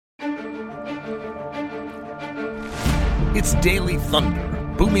It's Daily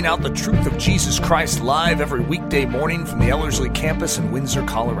Thunder, booming out the truth of Jesus Christ live every weekday morning from the Ellerslie campus in Windsor,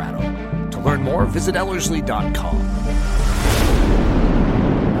 Colorado. To learn more, visit Ellerslie.com.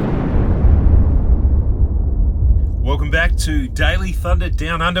 Welcome back to Daily Thunder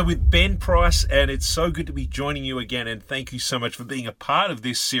Down Under with Ben Price, and it's so good to be joining you again, and thank you so much for being a part of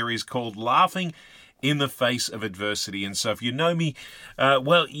this series called Laughing in the Face of Adversity. And so if you know me,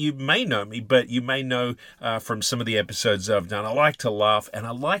 well, you may know me, but you may know from some of the episodes I've done, I like to laugh, and I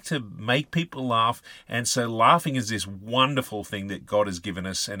like to make people laugh, and so laughing is this wonderful thing that God has given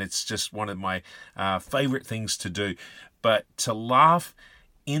us, and it's just one of my favorite things to do. But to laugh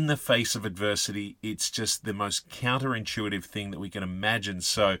in the face of adversity, it's just the most counterintuitive thing that we can imagine.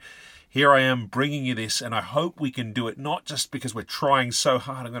 So here I am bringing you this, and I hope we can do it not just because we're trying so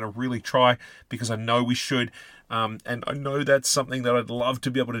hard. I'm going to really try because I know we should, and I know that's something that I'd love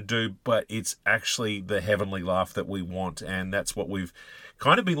to be able to do, but it's actually the heavenly laugh that we want, and that's what we've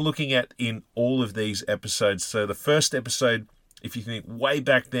kind of been looking at in all of these episodes. So the first episode, if you think way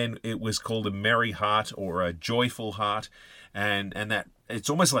back then, it was called A Merry Heart or A Joyful Heart, and that it's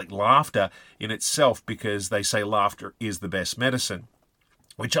almost like laughter in itself, because they say laughter is the best medicine,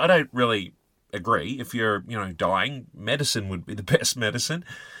 which I don't really agree. If you're, dying, medicine would be the best medicine.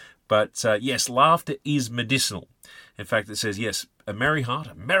 But yes, laughter is medicinal. In fact, it says, yes, a merry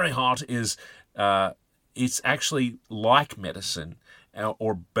heart is, it's actually like medicine,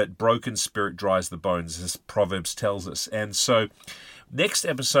 but broken spirit dries the bones, as Proverbs tells us. And so next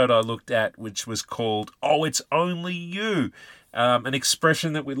episode I looked at, which was called, Oh, It's Only You. An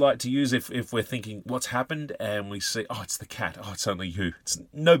expression that we'd like to use if we're thinking what's happened and we see, oh, it's the cat, oh, it's only you. It's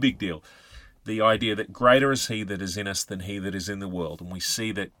no big deal. The idea that greater is he that is in us than he that is in the world. And we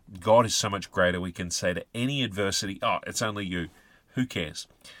see that God is so much greater, we can say to any adversity, oh, it's only you. Who cares?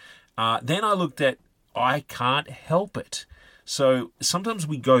 Then I looked at, I can't help it. So sometimes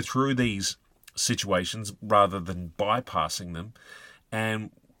we go through these situations rather than bypassing them,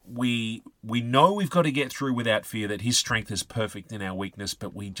 and we know we've got to get through without fear, that his strength is perfect in our weakness,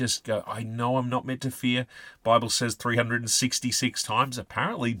 but we just go, I know I'm not meant to fear. Bible says 366 times,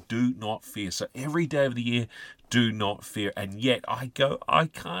 apparently, do not fear. So every day of the year, do not fear. And yet I go, I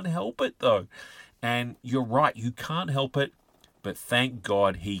can't help it though. And you're right, you can't help it, but thank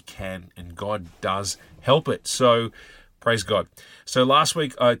God he can, and God does help it. So praise God. So last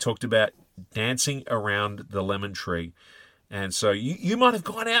week I talked about dancing around the lemon tree. And so you might have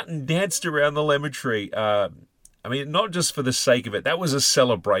gone out and danced around the lemon tree. Not just for the sake of it. That was a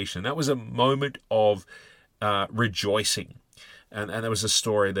celebration. That was a moment of rejoicing. And there was a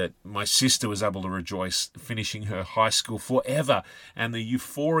story that my sister was able to rejoice finishing her high school forever. And the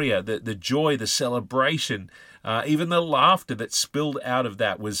euphoria, the joy, the celebration, even the laughter that spilled out of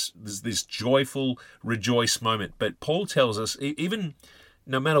that was this joyful rejoice moment. But Paul tells us, even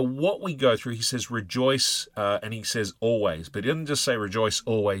no matter what we go through, he says rejoice, and he says always. But he doesn't just say rejoice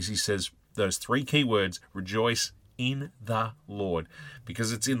always. He says those three key words, rejoice in the Lord.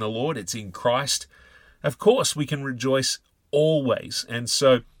 Because it's in the Lord, it's in Christ. Of course, we can rejoice always. And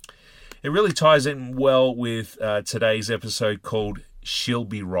so it really ties in well with today's episode called She'll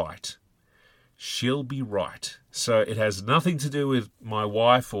Be Right. She'll be right. So it has nothing to do with my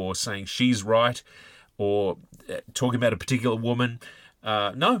wife or saying she's right or talking about a particular woman.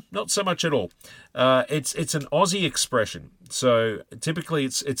 No, not so much at all. It's an Aussie expression. So typically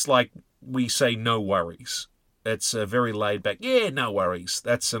it's like we say no worries. It's a very laid back, yeah, no worries.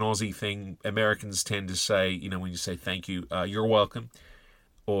 That's an Aussie thing. Americans tend to say, when you say thank you, you're welcome,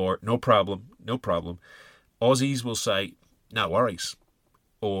 or no problem. Aussies will say no worries,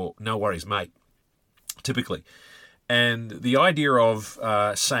 or no worries, mate, typically. And the idea of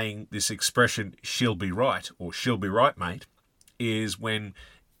saying this expression, she'll be right, or she'll be right, mate, is when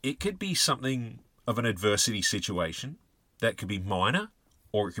it could be something of an adversity situation that could be minor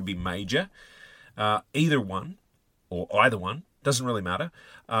or it could be major. Either one or either one, doesn't really matter.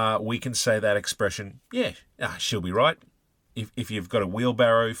 We can say that expression, yeah, she'll be right. If you've got a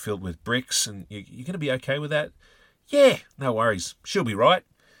wheelbarrow filled with bricks and you're going to be okay with that, yeah, no worries, she'll be right.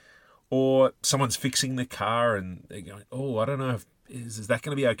 Or someone's fixing the car and they're going, oh, I don't know, is that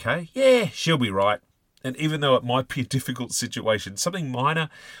going to be okay? Yeah, she'll be right. And even though it might be a difficult situation, something minor,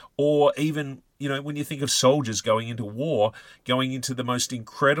 or even, when you think of soldiers going into war, going into the most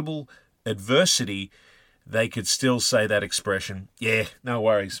incredible adversity, they could still say that expression, yeah, no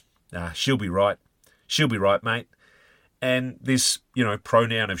worries, she'll be right. She'll be right, mate. And this,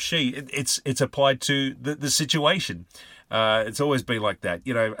 pronoun of she, it's applied to the situation. It's always been like that.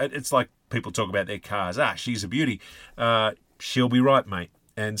 It's like people talk about their cars. She's a beauty. She'll be right, mate.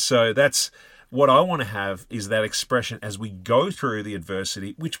 And so that's what I want to have is that expression as we go through the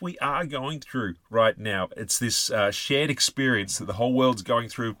adversity, which we are going through right now. It's this shared experience that the whole world's going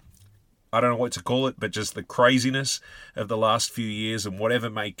through. I don't know what to call it, but just the craziness of the last few years and whatever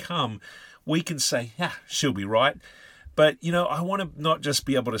may come, we can say, she'll be right. But, I want to not just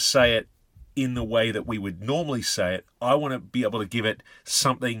be able to say it in the way that we would normally say it. I want to be able to give it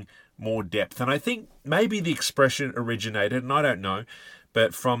something more depth. And I think maybe the expression originated, and I don't know,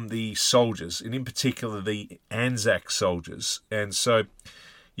 but from the soldiers, and in particular the Anzac soldiers. And so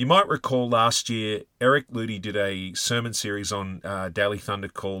you might recall last year, Eric Ludy did a sermon series on Daily Thunder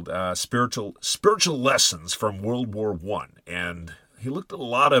called Spiritual Lessons from World War I. And he looked at a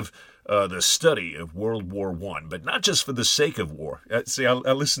lot of the study of World War I, but not just for the sake of war. See, I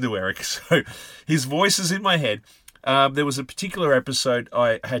listened to Eric, so his voice is in my head. There was a particular episode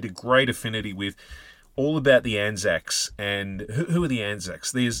I had a great affinity with, all about the Anzacs. And who are the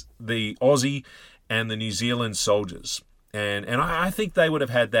Anzacs? There's the Aussie and the New Zealand soldiers. And I think they would have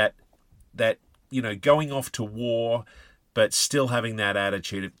had that going off to war, but still having that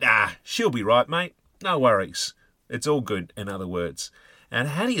attitude of, she'll be right, mate. No worries. It's all good, in other words. And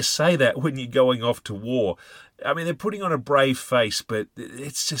how do you say that when you're going off to war? I mean, they're putting on a brave face, but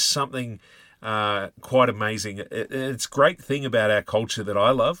it's just something quite amazing. It's a great thing about our culture that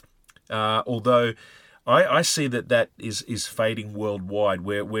I love, although I see that is fading worldwide,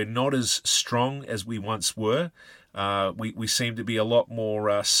 where we're not as strong as we once were. We seem to be a lot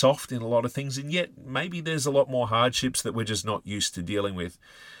more soft in a lot of things, and yet maybe there's a lot more hardships that we're just not used to dealing with.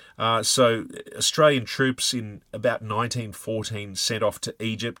 So Australian troops in about 1914 sent off to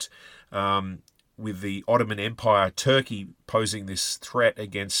Egypt with the Ottoman Empire, Turkey posing this threat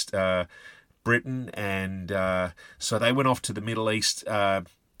against Britain, and so they went off to the Middle East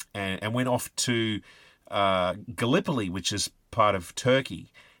and went off to Gallipoli, which is part of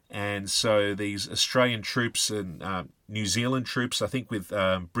Turkey. And so these Australian troops and New Zealand troops, I think with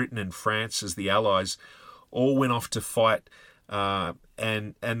Britain and France as the allies, all went off to fight.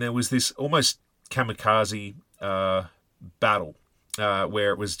 And there was this almost kamikaze battle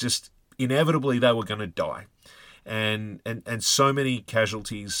where it was just inevitably they were going to die. And so many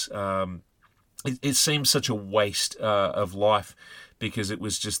casualties. It seemed such a waste of life, because it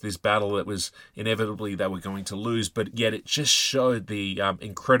was just this battle that was inevitably they were going to lose, but yet it just showed the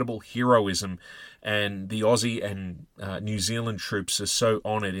incredible heroism, and the Aussie and New Zealand troops are so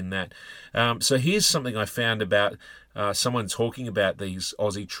honoured in that. So here's something I found about someone talking about these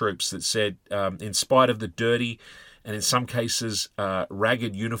Aussie troops that said, in spite of the dirty and in some cases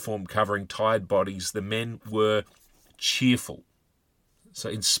ragged uniform covering tired bodies, the men were cheerful. So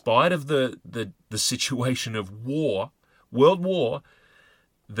in spite of the situation of war, World War,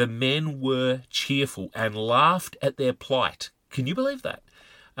 the men were cheerful and laughed at their plight. Can you believe that?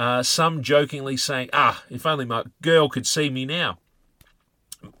 Some jokingly saying, if only my girl could see me now.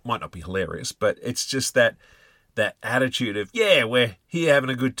 Might not be hilarious, but it's just that attitude of, we're here having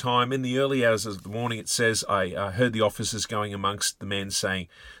a good time. In the early hours of the morning, it says, I heard the officers going amongst the men saying,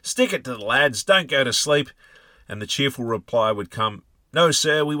 "Stick it to the lads, don't go to sleep." And the cheerful reply would come, "No,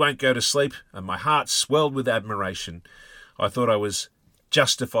 sir, we won't go to sleep." And my heart swelled with admiration. I thought I was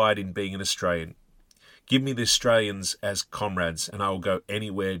justified in being an Australian. Give me the Australians as comrades, and I will go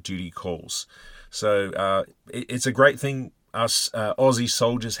anywhere duty calls. So it's a great thing. Us Aussie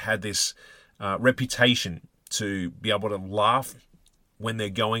soldiers had this reputation to be able to laugh when they're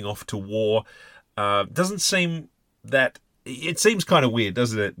going off to war. Doesn't seem that... It seems kind of weird,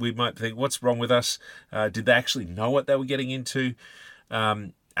 doesn't it? We might think, what's wrong with us? Did they actually know what they were getting into?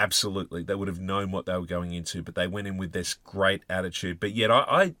 Absolutely, they would have known what they were going into, but they went in with this great attitude. But yet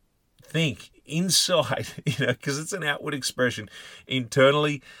I think inside, because it's an outward expression,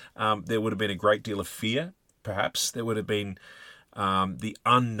 internally there would have been a great deal of fear, perhaps. There would have been the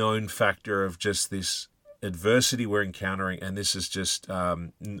unknown factor of just this adversity we're encountering, and this is just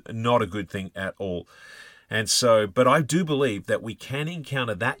not a good thing at all. And so, but I do believe that we can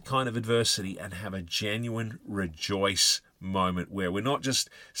encounter that kind of adversity and have a genuine rejoice moment where we're not just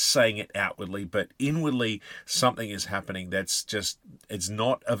saying it outwardly, but inwardly something is happening that's just, it's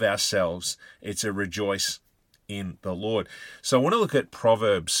not of ourselves. It's a rejoice in the Lord. So I want to look at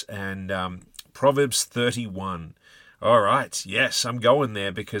Proverbs and Proverbs 31. All right, yes, I'm going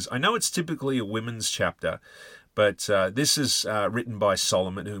there because I know it's typically a women's chapter, but this is written by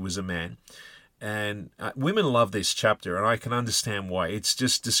Solomon, who was a man. And women love this chapter, and I can understand why. It's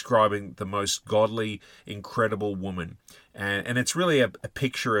just describing the most godly, incredible woman. And it's really a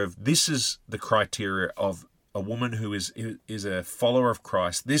picture of, this is the criteria of a woman who is a follower of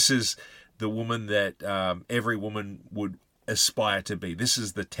Christ. This is the woman that every woman would aspire to be. This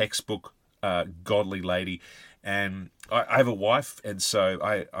is the textbook godly lady. And I have a wife, and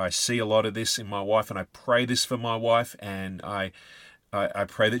so I see a lot of this in my wife, and I pray this for my wife, and I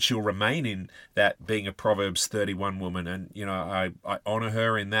pray that she'll remain in that, being a Proverbs 31 woman. And, I honor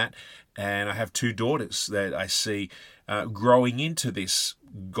her in that. And I have 2 daughters that I see growing into this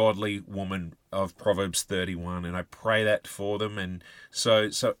godly woman of Proverbs 31. And I pray that for them. And so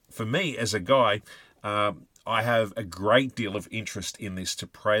for me as a guy, I have a great deal of interest in this, to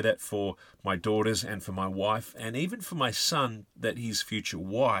pray that for my daughters and for my wife, and even for my son, that his future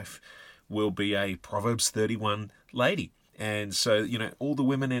wife will be a Proverbs 31 lady. And so, all the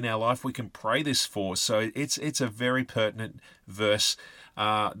women in our life, we can pray this for. So it's a very pertinent verse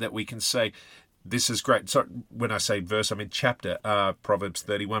that we can say, this is great. So when I say verse, I mean chapter, Proverbs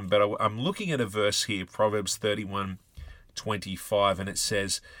 31. But I'm looking at a verse here, Proverbs 31:25, and it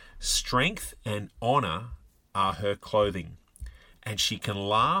says, strength and honor are her clothing, and she can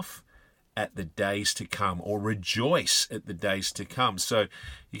laugh at the days to come, or rejoice at the days to come. So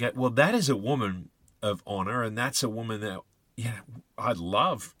you go, well, that is a woman of honor, and that's a woman that I'd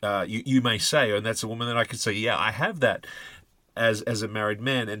love. You may say, and that's a woman that I could say, yeah, I have that as a married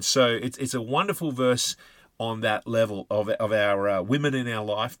man. And so it's a wonderful verse on that level of our women in our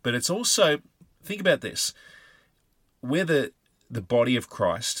life. But it's also, think about this, we're the body of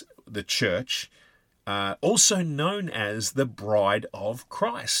Christ, the church, also known as the bride of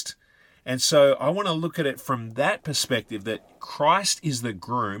Christ. And so I want to look at it from that perspective, that Christ is the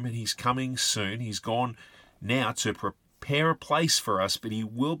groom, and he's coming soon. He's gone now to prepare a place for us, but he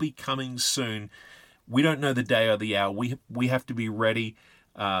will be coming soon. We don't know the day or the hour. We have to be ready,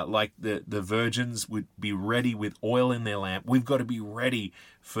 like the virgins would be ready with oil in their lamp. We've got to be ready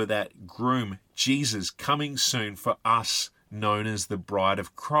for that groom, Jesus, coming soon for us, known as the bride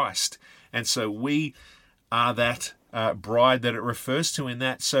of Christ. And so we are that bride that it refers to in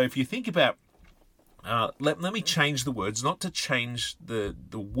that. So if you think about, let me change the words, not to change the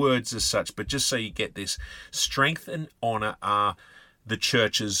words as such, but just so you get this. Strength and honor are the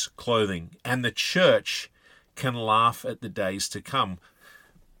church's clothing, and the church can laugh at the days to come.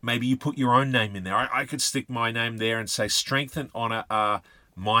 Maybe you put your own name in there. I could stick my name there and say, strength and honor are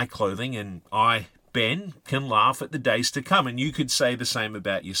my clothing, and I, Ben, can laugh at the days to come. And you could say the same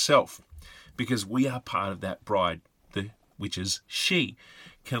about yourself, because we are part of that bride, which is she,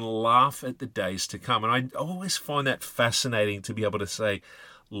 can laugh at the days to come. And I always find that fascinating, to be able to say,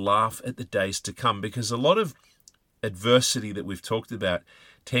 laugh at the days to come, because a lot of adversity that we've talked about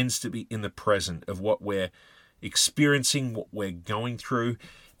tends to be in the present of what we're experiencing, what we're going through.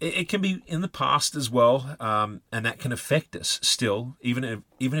 It can be in the past as well, and that can affect us still. Even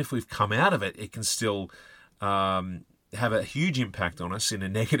if we've come out of it, it can still have a huge impact on us in a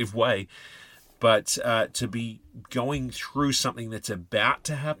negative way. But to be going through something that's about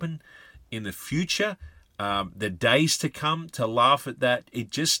to happen in the future, the days to come, to laugh at that, it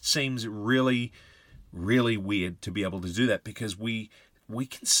just seems really, really weird to be able to do that, because we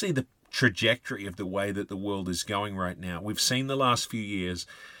can see the trajectory of the way that the world is going right now. We've seen the last few years.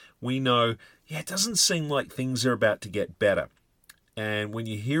 We know, it doesn't seem like things are about to get better. And when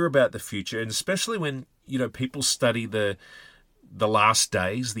you hear about the future, and especially when, people study the last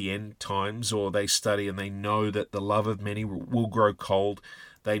days, the end times, or they study and they know that the love of many will grow cold.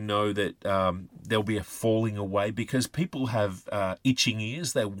 They know that there'll be a falling away, because people have itching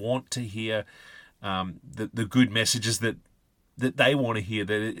ears. They want to hear the good messages that they want to hear,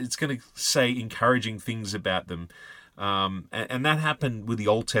 that it's going to say encouraging things about them. And that happened with the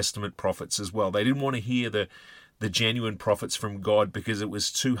Old Testament prophets as well. They didn't want to hear the genuine prophets from God, because it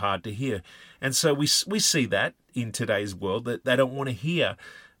was too hard to hear. And so we see that in today's world, that they don't want to hear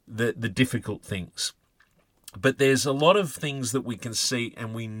the difficult things. But there's a lot of things that we can see,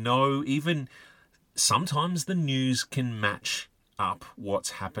 and we know even sometimes the news can match up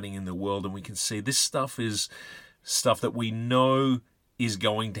what's happening in the world, and we can see this stuff is stuff that we know is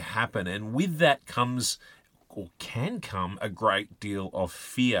going to happen. And with that comes, or can come, a great deal of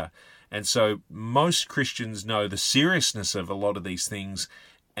fear. And so most Christians know the seriousness of a lot of these things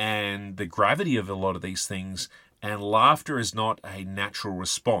and the gravity of a lot of these things, and laughter is not a natural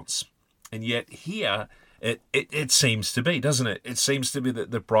response. And yet here, it seems to be, doesn't it? It seems to be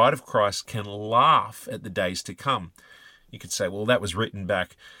that the bride of Christ can laugh at the days to come. You could say, well, that was written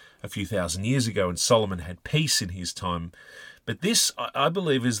back a few thousand years ago, and Solomon had peace in his time. But this, I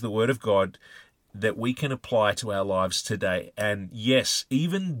believe, is the word of God that we can apply to our lives today. And yes,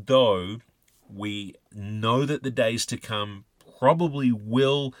 even though we know that the days to come probably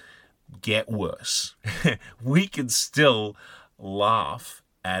will get worse, we can still laugh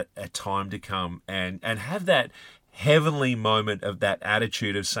at a time to come and have that heavenly moment of that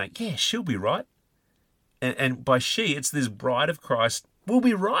attitude of saying, yeah, she'll be right. And by she, it's this bride of Christ will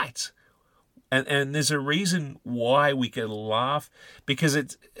be right. And there's a reason why we can laugh, because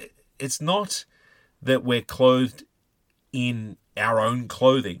it's not that we're clothed in our own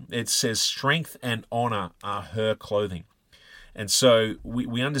clothing. It says strength and honor are her clothing. And so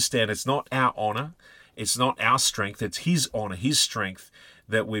we understand it's not our honor, it's not our strength, it's his honor, his strength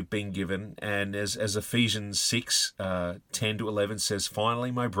that we've been given. And as Ephesians 6, 10 to 11 says,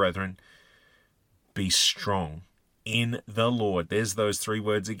 finally, my brethren, be strong in the Lord. There's those three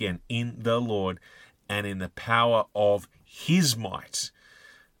words again, in the Lord, and in the power of his might.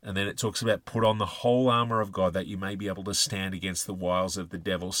 And then it talks about put on the whole armor of God that you may be able to stand against the wiles of the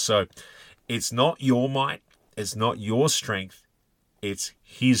devil. So it's not your might, it's not your strength, it's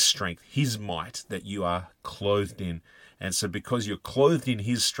his strength, his might that you are clothed in. And so because you're clothed in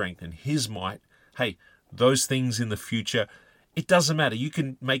his strength and his might, hey, those things in the future, it doesn't matter. You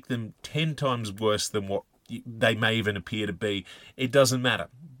can make them 10 times worse than what they may even appear to be. It doesn't matter,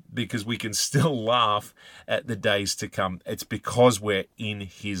 because we can still laugh at the days to come. It's because we're in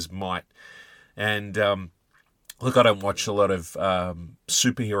his might. And look, I don't watch a lot of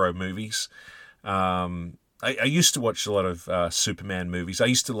superhero movies. I used to watch a lot of Superman movies. I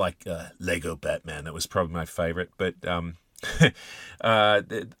used to like Lego Batman. That was probably my favorite. But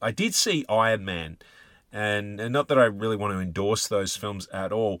I did see Iron Man. And not that I really want to endorse those films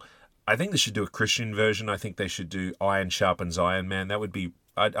at all. I think they should do a Christian version. I think they should do Iron Sharpens Iron Man. That would be,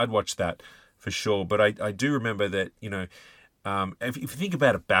 I'd watch that for sure. But I do remember that, if you think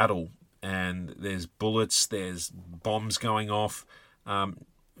about a battle and there's bullets, there's bombs going off,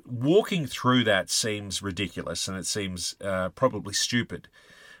 walking through that seems ridiculous and it seems probably stupid.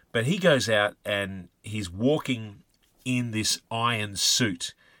 But he goes out and he's walking in this iron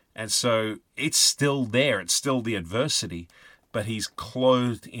suit. And so it's still there. It's still the adversity, but he's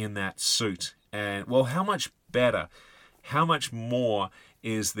clothed in that suit. And well, how much better, how much more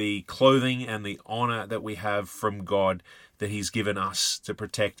is the clothing and the honor that we have from God that he's given us to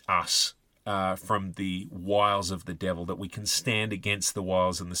protect us from the wiles of the devil, that we can stand against the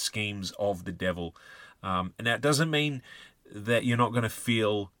wiles and the schemes of the devil. And that doesn't mean that you're not going to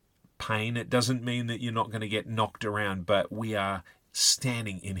feel pain. It doesn't mean that you're not going to get knocked around, but we are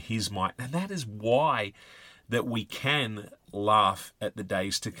standing in his might. And that is why that we can laugh at the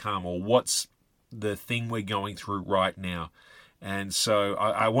days to come, or what's the thing we're going through right now. And so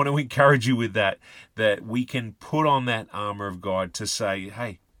I want to encourage you with that we can put on that armor of God to say,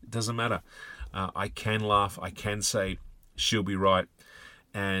 hey, it doesn't matter. I can laugh. I can say she'll be right.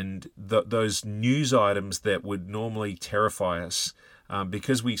 And those news items that would normally terrify us,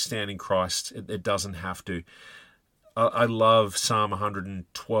 because we stand in Christ, it doesn't have to. I love Psalm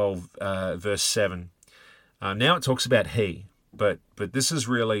 112, verse 7. Now it talks about he, but this is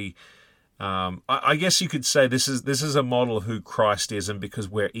really, I guess you could say this is a model of who Christ is, and because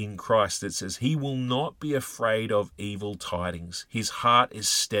we're in Christ, it says, he will not be afraid of evil tidings. His heart is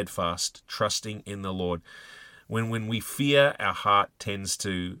steadfast, trusting in the Lord. When we fear, our heart tends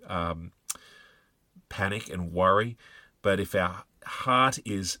to panic and worry, but if our heart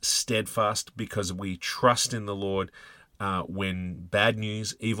is steadfast because we trust in the Lord, when bad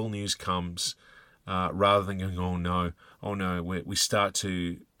news, evil news comes, rather than going, oh no, we start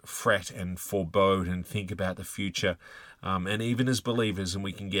to fret and forebode and think about the future, and even as believers, and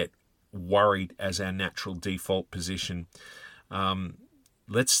we can get worried as our natural default position.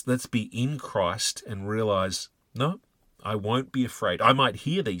 Let's be in Christ and realize, no, I won't be afraid. I might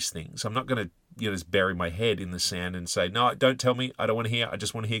hear these things. I'm not going to just bury my head in the sand and say, no, don't tell me. I don't want to hear. I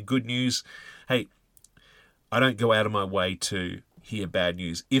just want to hear good news. Hey, I don't go out of my way to hear bad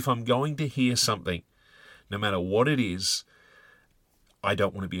news. If I'm going to hear something, no matter what it is, I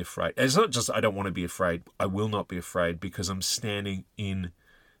don't want to be afraid. It's not just I don't want to be afraid. I will not be afraid, because I'm standing in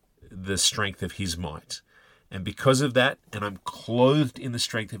the strength of his might. And because of that, and I'm clothed in the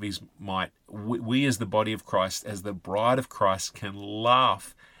strength of his might, we as the body of Christ, as the bride of Christ, can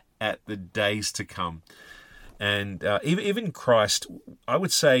laugh at the days to come. And even Christ, I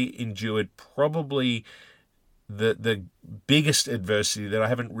would say, endured probably the biggest adversity that I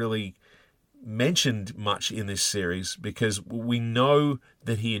haven't really mentioned much in this series, because we know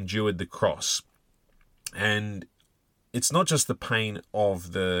that he endured the cross. And it's not just the pain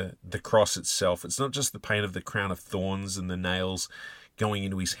of the cross itself. It's not just the pain of the crown of thorns and the nails going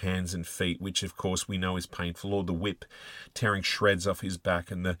into his hands and feet, which of course we know is painful, or the whip tearing shreds off his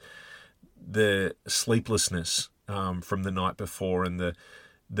back, and the sleeplessness from the night before, and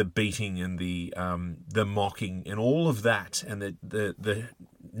the beating and the mocking and all of that, and the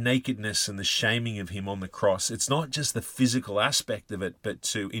nakedness and the shaming of him on the cross. It's not just the physical aspect of it, but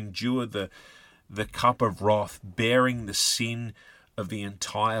to endure the cup of wrath, bearing the sin of the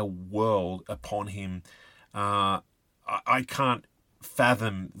entire world upon him. I can't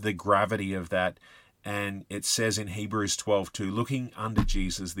fathom the gravity of that. And it says in Hebrews 12:2, looking unto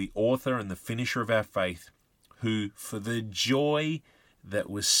Jesus, the author and the finisher of our faith, who for the joy that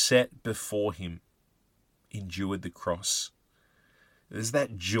was set before him endured the cross. There's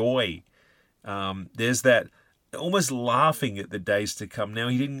that joy. There's that almost laughing at the days to come. Now,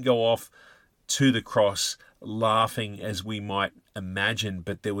 he didn't go off to the cross laughing as we might imagine,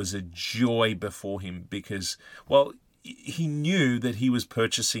 but there was a joy before him because, well, he knew that he was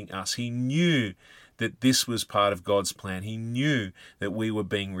purchasing us. He knew that this was part of God's plan. He knew that we were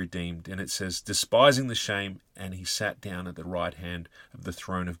being redeemed. And it says, despising the shame, and he sat down at the right hand of the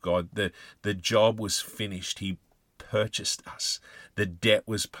throne of God. The job was finished. He purchased us. The debt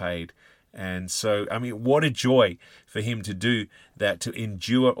was paid. And so, I mean, what a joy for him to do that, to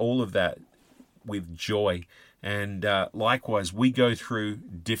endure all of that with joy. And likewise, we go through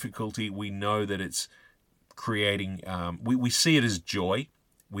difficulty. We know that it's creating, we see it as joy.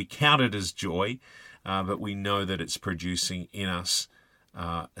 We count it as joy, but we know that it's producing in us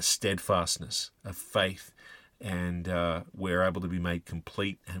a steadfastness, a faith, and we're able to be made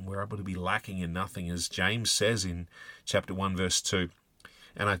complete, and we're able to be lacking in nothing, as James says in chapter 1, verse 2.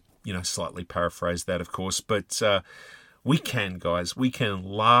 And I, slightly paraphrase that, of course, but we can, guys, we can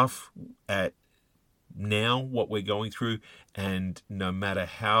laugh at now what we're going through, and no matter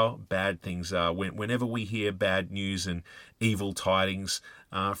how bad things are, whenever we hear bad news and evil tidings,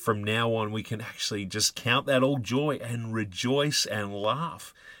 from now on we can actually just count that all joy and rejoice and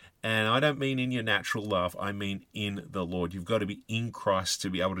laugh. And I don't mean in your natural laugh, I mean in the Lord. You've got to be in Christ to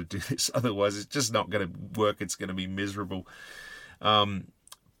be able to do this, otherwise it's just not going to work. It's going to be miserable.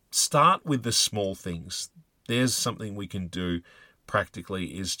 Start with the small things. There's something we can do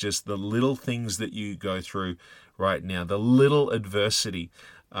practically, is just the little things that you go through right now, the little adversity.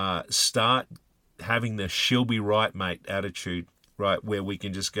 Start having the she'll be right, mate attitude, right, where we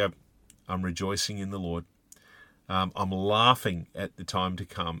can just go, I'm rejoicing in the Lord. I'm laughing at the time to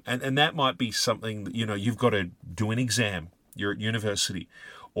come. And that might be something that, you've got to do an exam. You're at university,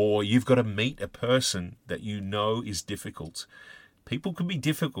 or you've got to meet a person that is difficult. People can be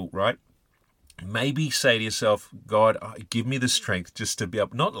difficult, right? Maybe say to yourself, God, give me the strength just to be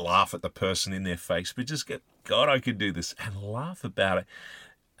able, not laugh at the person in their face, but just get, God, I can do this, and laugh about it.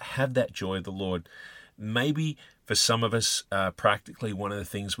 Have that joy of the Lord. Maybe for some of us, practically one of the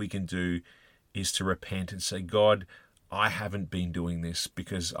things we can do is to repent and say, God, I haven't been doing this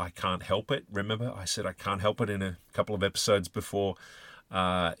because I can't help it. Remember, I said I can't help it in a couple of episodes before.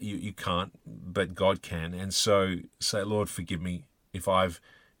 You can't, but God can. And so say, Lord, forgive me if I've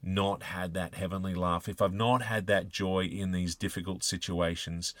not had that heavenly laugh, if I've not had that joy in these difficult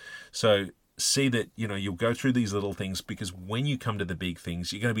situations. So see that, you'll go through these little things, because when you come to the big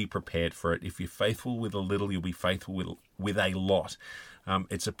things, you're going to be prepared for it. If you're faithful with a little, you'll be faithful with a lot.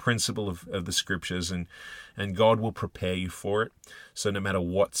 It's a principle of the scriptures, and God will prepare you for it. So no matter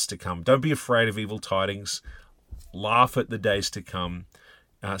what's to come, don't be afraid of evil tidings. Laugh at the days to come.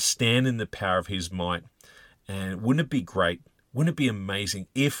 Stand in the power of his might. And wouldn't it be great? Wouldn't it be amazing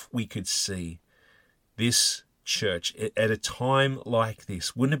if we could see this church at a time like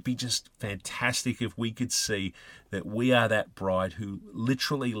this? Wouldn't it be just fantastic if we could see that we are that bride who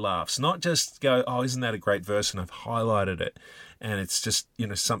literally laughs, not just go, oh, isn't that a great verse? And I've highlighted it, and it's just,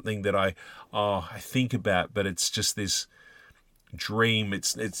 something that I think about, but it's just this dream.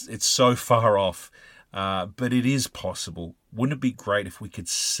 It's so far off, but it is possible. Wouldn't it be great if we could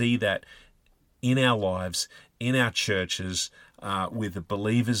see that in our lives, in our churches, with the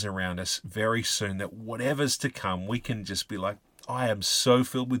believers around us very soon, that whatever's to come, we can just be like, I am so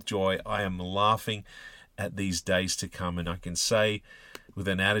filled with joy. I am laughing at these days to come. And I can say with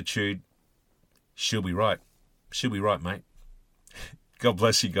an attitude, she'll be right. She'll be right, mate. God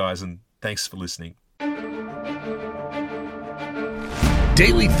bless you guys, and thanks for listening.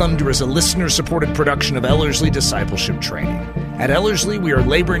 Daily Thunder is a listener-supported production of Ellerslie Discipleship Training. At Ellerslie, we are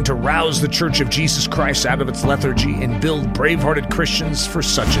laboring to rouse the Church of Jesus Christ out of its lethargy and build brave-hearted Christians for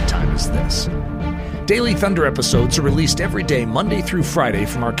such a time as this. Daily Thunder episodes are released every day, Monday through Friday,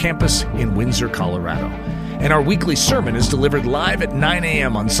 from our campus in Windsor, Colorado. And our weekly sermon is delivered live at 9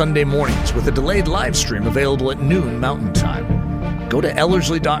 a.m. on Sunday mornings, with a delayed live stream available at noon Mountain Time. Go to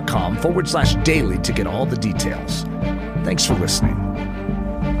Ellerslie.com/daily to get all the details. Thanks for listening.